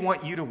them. They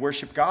want you to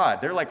worship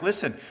God. They're like,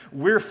 listen,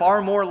 we're far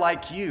more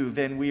like you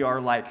than we are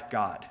like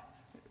God.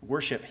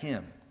 Worship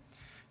him.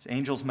 So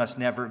angels must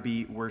never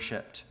be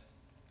worshipped.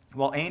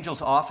 While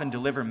angels often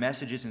deliver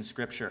messages in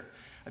Scripture,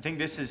 I think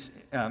this is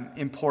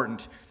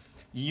important.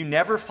 You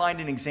never find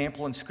an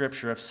example in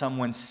Scripture of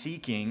someone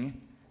seeking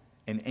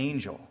an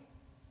angel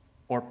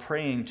or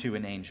praying to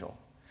an angel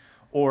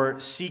or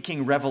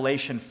seeking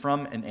revelation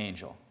from an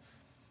angel.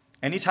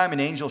 Anytime an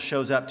angel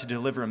shows up to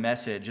deliver a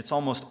message, it's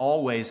almost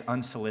always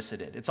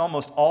unsolicited. It's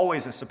almost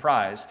always a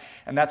surprise.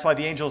 And that's why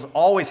the angels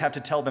always have to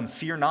tell them,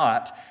 fear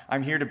not,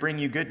 I'm here to bring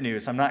you good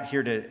news. I'm not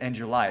here to end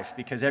your life,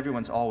 because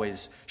everyone's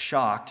always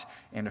shocked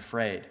and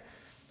afraid.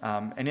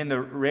 And in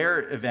the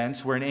rare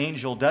events where an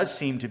angel does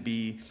seem to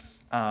be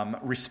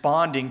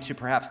responding to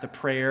perhaps the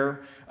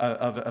prayer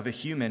of a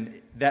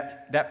human,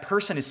 that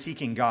person is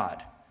seeking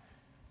God.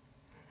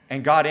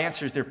 And God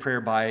answers their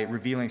prayer by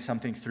revealing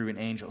something through an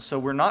angel. So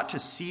we're not to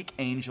seek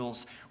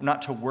angels, we're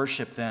not to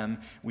worship them.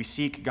 We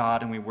seek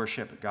God and we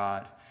worship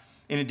God.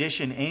 In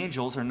addition,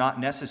 angels are not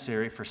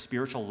necessary for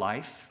spiritual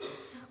life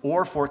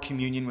or for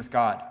communion with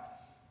God.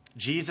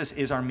 Jesus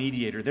is our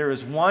mediator. There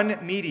is one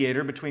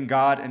mediator between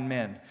God and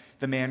men,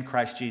 the man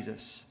Christ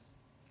Jesus.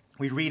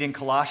 We read in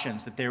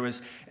Colossians that there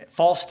was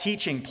false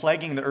teaching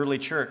plaguing the early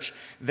church,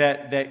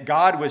 that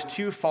God was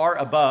too far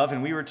above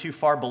and we were too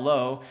far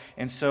below,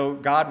 and so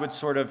God would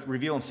sort of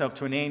reveal himself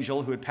to an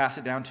angel who would pass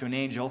it down to an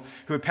angel,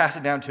 who would pass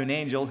it down to an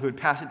angel, who would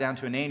pass it down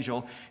to an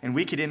angel, and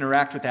we could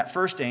interact with that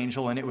first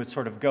angel and it would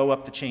sort of go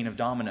up the chain of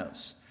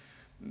dominoes.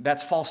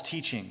 That's false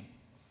teaching.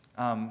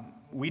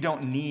 We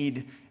don't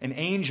need an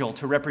angel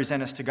to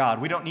represent us to God.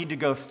 We don't need to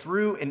go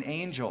through an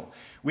angel.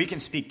 We can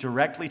speak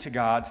directly to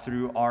God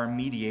through our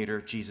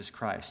mediator, Jesus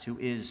Christ, who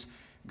is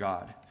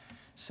God.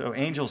 So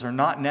angels are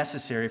not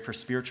necessary for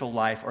spiritual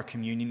life or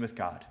communion with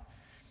God.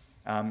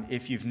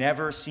 If you've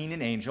never seen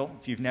an angel,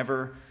 if you've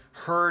never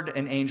heard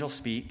an angel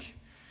speak,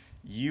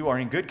 you are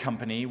in good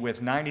company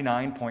with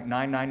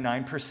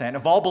 99.999%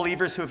 of all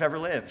believers who have ever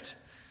lived.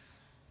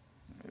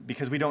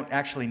 because we don't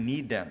actually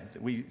need them.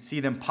 We see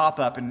them pop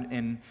up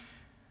in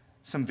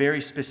some very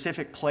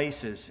specific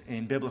places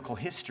in biblical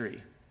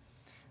history.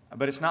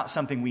 But it's not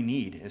something we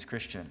need as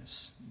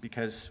Christians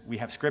because we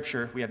have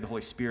Scripture, we have the Holy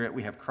Spirit,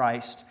 we have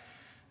Christ,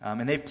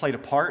 and they've played a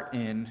part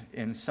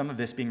in some of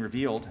this being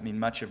revealed. I mean,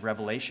 much of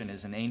Revelation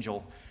is an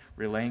angel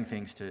relaying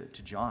things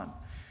to John.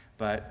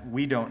 But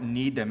we don't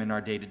need them in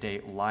our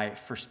day-to-day life.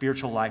 For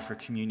spiritual life or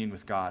communion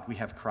with God, we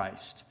have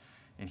Christ,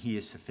 and He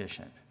is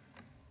sufficient.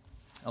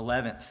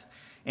 11th,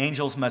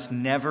 angels must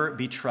never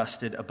be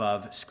trusted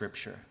above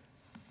Scripture.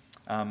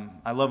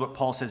 I love what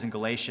Paul says in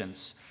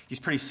Galatians. He's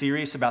pretty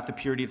serious about the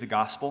purity of the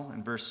gospel.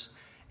 In verse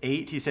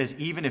 8, he says,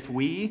 even if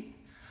we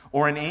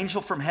or an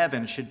angel from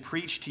heaven should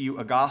preach to you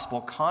a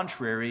gospel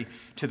contrary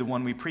to the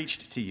one we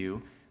preached to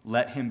you,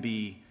 let him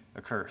be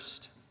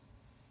accursed.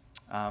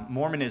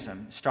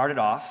 Mormonism started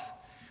off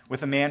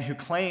with a man who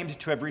claimed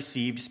to have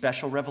received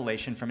special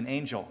revelation from an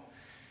angel.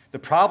 The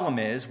problem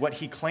is, what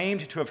he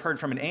claimed to have heard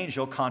from an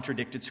angel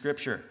contradicted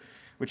Scripture,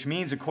 which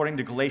means, according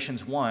to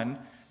Galatians 1,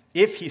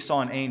 if he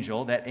saw an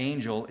angel, that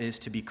angel is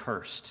to be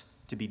cursed,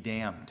 to be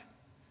damned,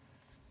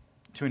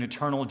 to an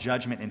eternal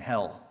judgment in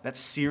hell. That's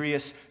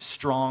serious,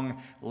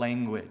 strong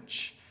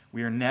language.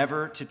 We are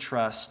never to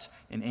trust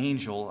an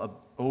angel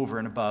over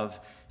and above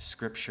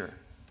Scripture.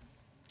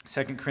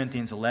 2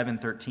 Corinthians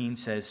 11:13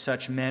 says,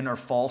 such men are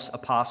false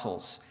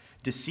apostles,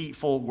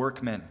 deceitful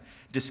workmen,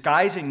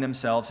 disguising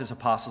themselves as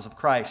apostles of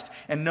Christ.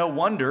 And no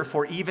wonder,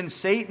 for even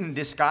Satan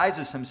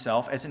disguises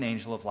himself as an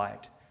angel of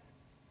light.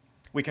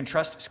 We can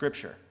trust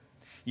Scripture.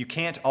 You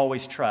can't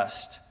always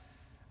trust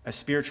a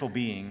spiritual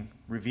being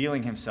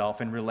revealing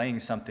himself and relaying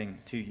something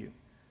to you.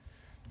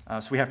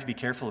 So we have to be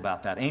careful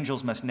about that.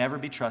 Angels must never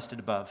be trusted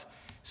above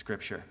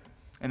Scripture.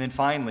 And then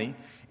finally,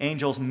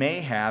 angels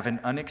may have an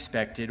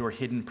unexpected or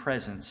hidden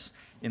presence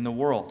in the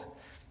world.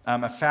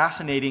 A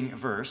fascinating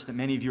verse that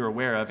many of you are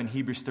aware of in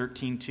Hebrews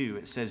 13:2.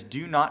 It says,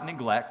 do not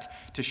neglect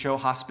to show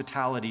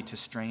hospitality to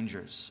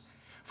strangers,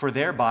 for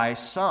thereby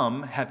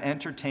some have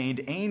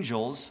entertained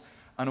angels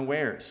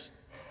unawares.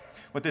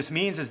 What this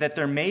means is that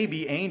there may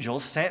be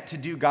angels sent to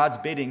do God's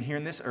bidding here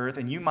in this earth,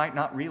 and you might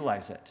not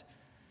realize it.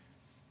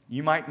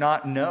 You might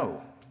not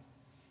know.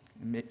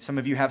 Some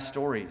of you have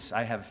stories.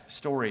 I have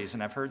stories,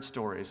 and I've heard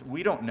stories.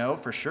 We don't know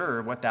for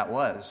sure what that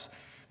was,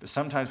 but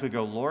sometimes we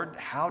go, Lord,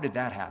 how did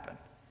that happen?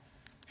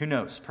 Who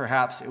knows?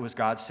 Perhaps it was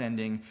God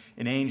sending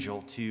an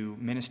angel to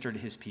minister to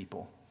His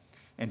people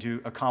and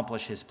to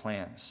accomplish His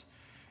plans.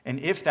 And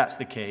if that's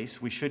the case,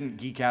 we shouldn't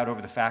geek out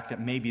over the fact that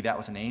maybe that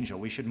was an angel.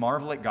 We should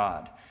marvel at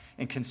God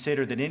and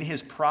consider that in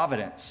His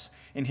providence,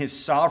 in His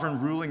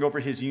sovereign ruling over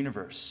His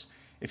universe,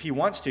 if He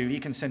wants to, He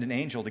can send an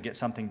angel to get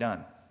something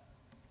done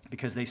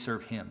because they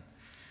serve Him.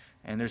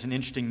 And there's an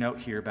interesting note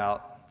here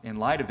about, in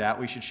light of that,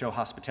 we should show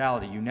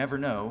hospitality. You never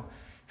know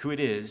who it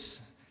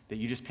is that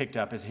you just picked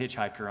up as a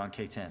hitchhiker on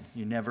K10.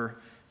 You never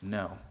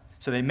know.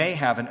 So they may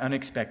have an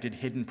unexpected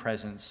hidden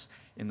presence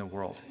in the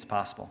world. It's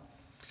possible.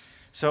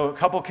 So a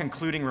couple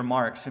concluding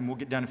remarks, and we'll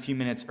get done a few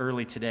minutes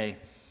early today.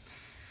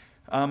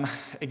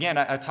 Again,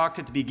 I talked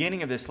at the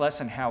beginning of this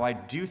lesson how I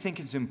do think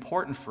it's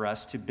important for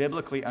us to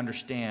biblically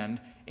understand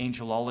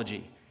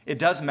angelology. It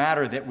does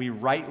matter that we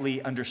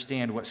rightly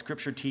understand what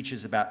Scripture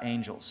teaches about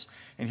angels.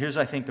 And here's,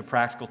 I think, the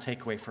practical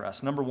takeaway for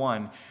us. Number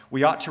one,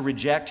 we ought to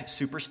reject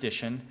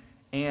superstition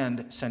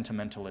and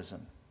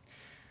sentimentalism.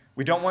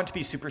 We don't want to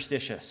be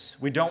superstitious.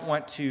 We don't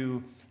want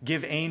to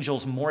give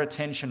angels more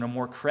attention or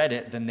more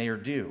credit than they are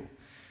due.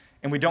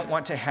 And we don't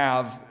want to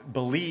have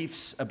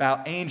beliefs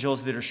about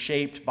angels that are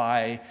shaped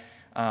by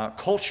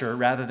culture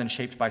rather than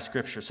shaped by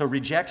Scripture. So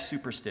reject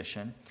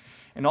superstition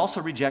and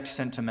also reject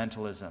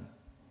sentimentalism.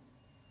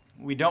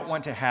 We don't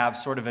want to have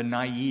sort of a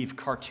naive,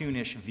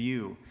 cartoonish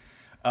view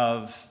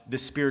of the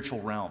spiritual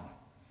realm.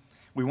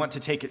 We want to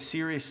take it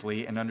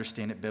seriously and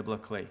understand it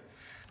biblically.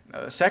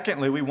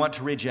 Secondly, we want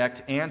to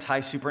reject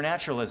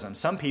anti-supernaturalism.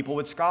 Some people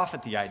would scoff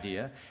at the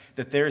idea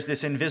that there's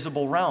this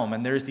invisible realm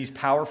and there's these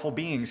powerful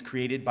beings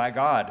created by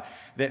God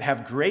that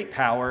have great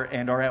power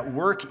and are at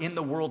work in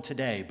the world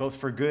today, both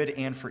for good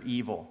and for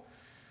evil.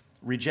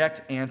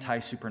 Reject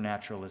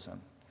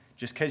anti-supernaturalism.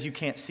 Just because you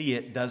can't see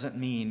it doesn't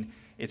mean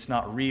it's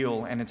not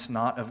real and it's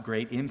not of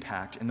great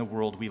impact in the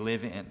world we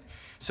live in.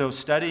 So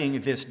studying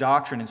this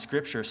doctrine in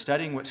Scripture,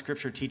 studying what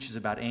Scripture teaches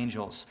about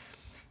angels,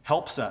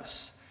 helps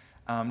us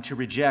to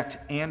reject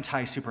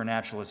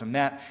anti-supernaturalism,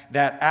 that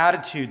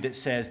attitude that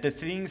says the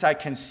things I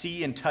can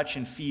see and touch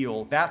and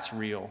feel, that's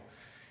real,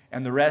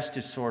 and the rest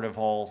is sort of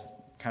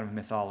all kind of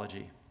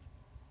mythology.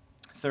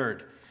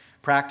 Third,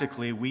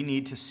 practically, we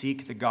need to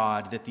seek the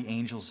God that the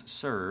angels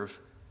serve,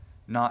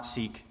 not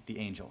seek the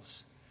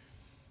angels.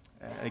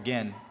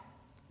 Again,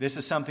 this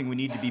is something we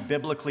need to be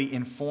biblically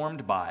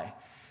informed by,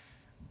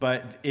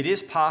 but it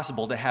is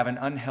possible to have an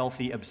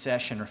unhealthy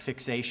obsession or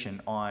fixation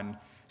on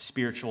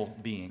spiritual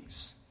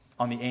beings,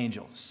 on the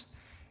angels.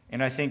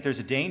 And I think there's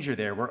a danger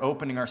there. We're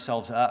opening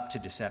ourselves up to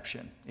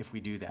deception if we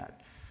do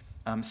that.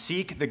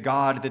 Seek the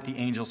God that the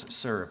angels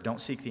serve. Don't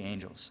seek the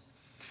angels.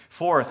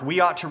 Fourth, we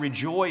ought to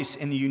rejoice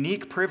in the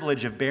unique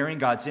privilege of bearing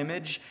God's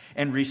image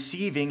and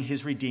receiving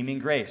his redeeming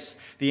grace.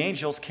 The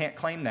angels can't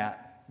claim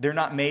that. They're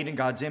not made in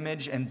God's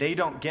image, and they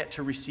don't get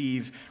to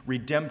receive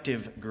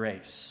redemptive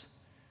grace.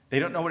 They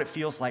don't know what it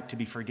feels like to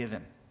be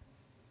forgiven.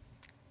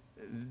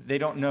 They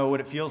don't know what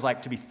it feels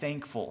like to be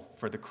thankful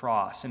for the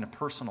cross in a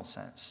personal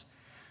sense.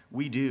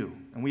 We do,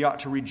 and we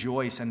ought to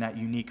rejoice in that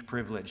unique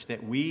privilege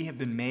that we have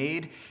been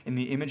made in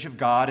the image of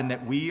God and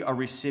that we are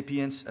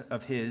recipients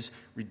of his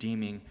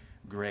redeeming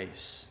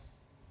grace.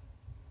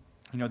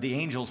 You know, the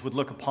angels would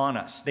look upon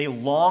us. They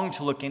long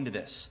to look into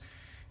this.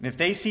 And if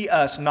they see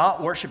us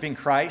not worshiping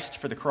Christ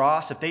for the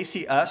cross, if they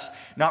see us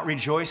not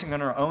rejoicing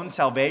in our own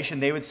salvation,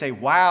 they would say,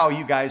 wow,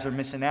 you guys are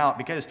missing out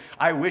because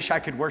I wish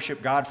I could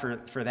worship God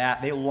for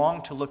that. They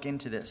long to look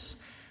into this.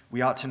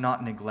 We ought to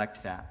not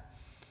neglect that.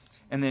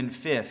 And then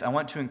fifth, I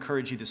want to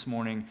encourage you this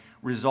morning,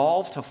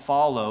 resolve to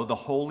follow the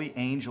holy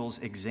angels'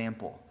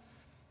 example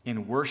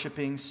in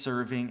worshiping,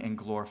 serving, and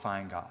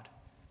glorifying God.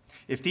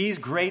 If these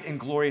great and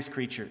glorious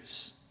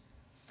creatures,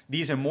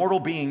 these immortal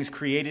beings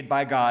created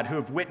by God who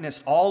have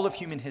witnessed all of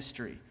human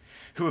history,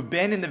 who have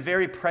been in the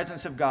very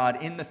presence of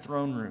God in the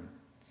throne room,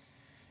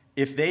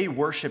 if they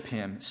worship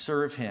him,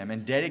 serve him,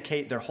 and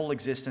dedicate their whole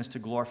existence to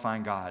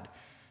glorifying God,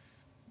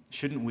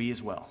 shouldn't we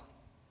as well?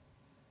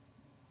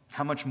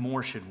 How much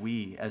more should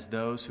we, as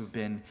those who've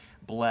been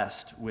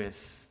blessed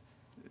with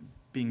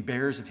being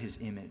bearers of his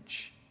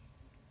image?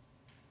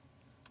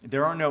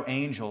 There are no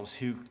angels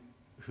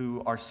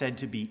who are said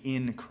to be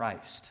in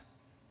Christ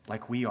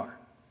like we are.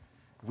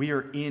 We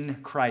are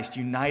in Christ,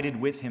 united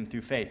with him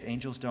through faith.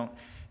 Angels don't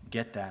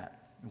get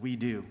that. We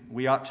do.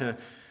 We ought to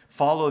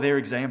follow their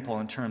example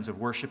in terms of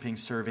worshiping,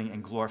 serving,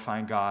 and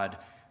glorifying God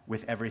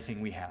with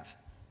everything we have.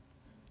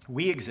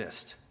 We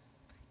exist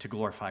to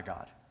glorify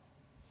God.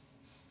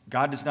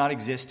 God does not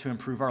exist to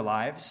improve our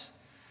lives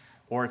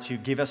or to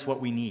give us what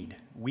we need.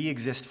 We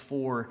exist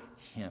for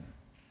him.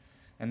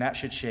 And that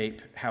should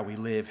shape how we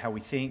live, how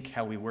we think,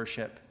 how we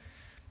worship,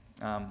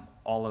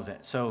 all of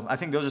it. So I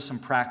think those are some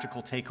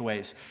practical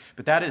takeaways.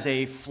 But that is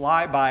a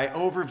flyby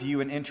overview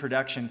and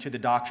introduction to the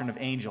doctrine of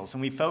angels.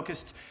 And we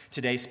focused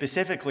today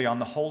specifically on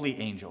the holy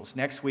angels.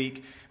 Next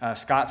week,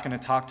 Scott's going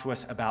to talk to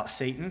us about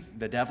Satan,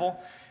 the devil.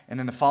 And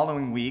then the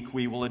following week,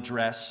 we will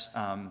address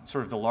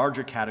sort of the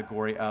larger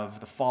category of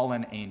the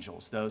fallen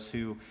angels, those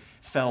who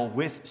fell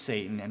with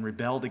Satan and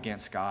rebelled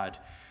against God,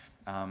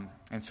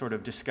 and sort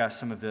of discuss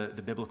some of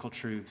the biblical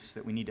truths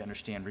that we need to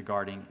understand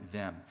regarding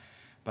them.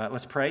 But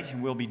let's pray,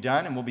 and we'll be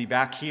done, and we'll be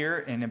back here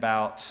in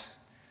about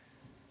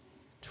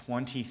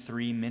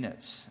 23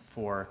 minutes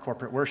for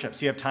corporate worship.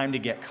 So you have time to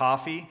get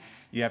coffee,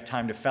 you have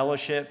time to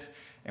fellowship,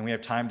 and we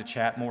have time to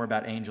chat more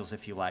about angels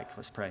if you like.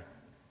 Let's pray.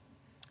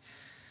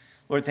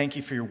 Lord, thank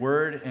you for your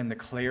word and the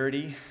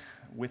clarity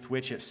with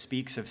which it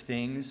speaks of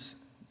things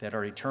that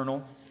are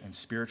eternal and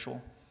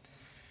spiritual.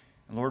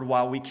 And Lord,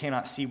 while we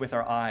cannot see with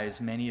our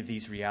eyes many of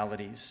these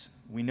realities,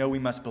 we know we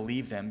must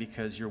believe them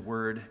because your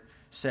word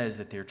says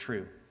that they're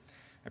true.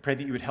 I pray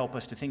that you would help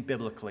us to think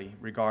biblically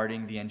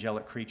regarding the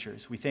angelic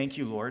creatures. We thank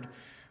you, Lord,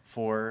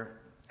 for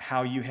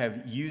how you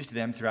have used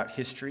them throughout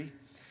history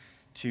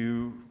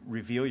to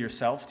reveal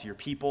yourself to your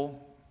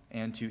people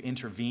and to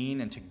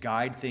intervene and to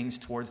guide things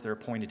towards their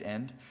appointed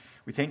end.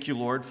 We thank you,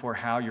 Lord, for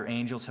how your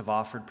angels have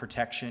offered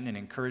protection and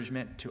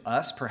encouragement to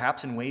us,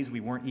 perhaps in ways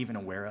we weren't even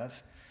aware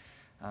of.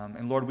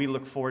 And Lord, we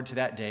look forward to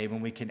that day when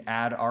we can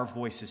add our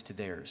voices to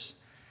theirs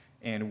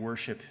and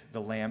worship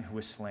the Lamb who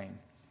was slain,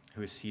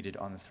 who is seated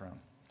on the throne.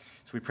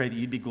 So we pray that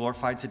you'd be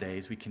glorified today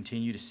as we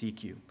continue to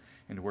seek you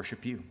and to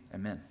worship you.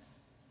 Amen.